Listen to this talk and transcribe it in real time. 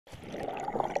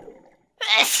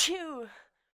Achoo.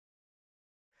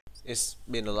 It's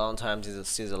been a long time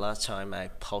since the last time I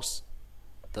post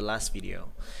the last video,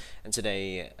 and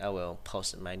today I will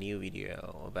post my new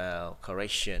video about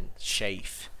correction shape.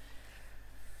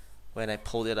 When I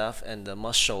pull it off and the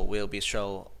muscle will be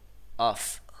shown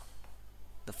off,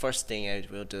 the first thing I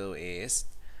will do is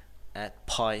add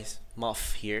point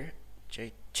morph here,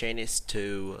 change it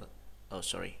to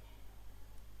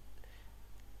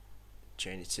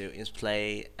change it to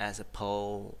display as a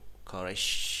pole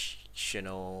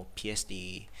correctional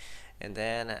PSD, and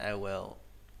then I will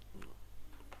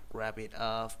grab it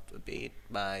off a bit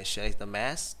by select the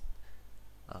mask,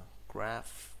 grab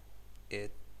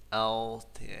it out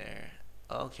there,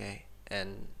 okay,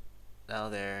 and now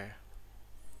there,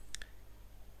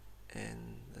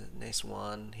 and the next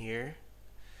one here.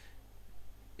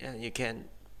 Yeah, you can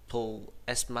pull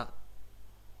as much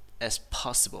as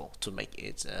possible to make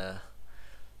it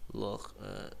look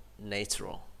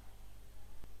natural,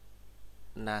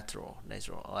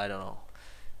 I don't know.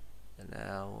 And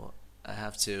now I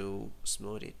have to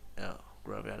smooth it,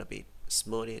 grab it a bit,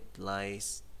 smooth it like,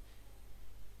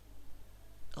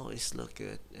 oh, it's look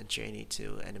good, and change it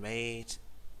to animate.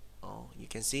 Oh, you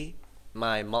can see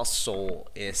my muscle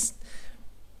is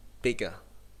bigger.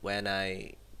 When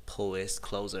I pull it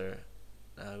closer,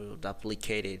 I will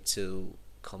duplicate it to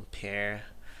compare,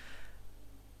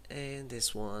 and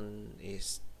this one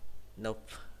is nope.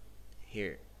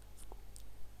 Here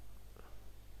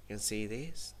you can see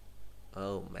this.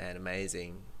 Oh man,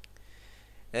 amazing.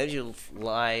 If you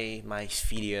like my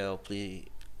video, please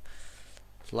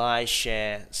like,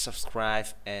 share, subscribe,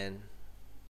 and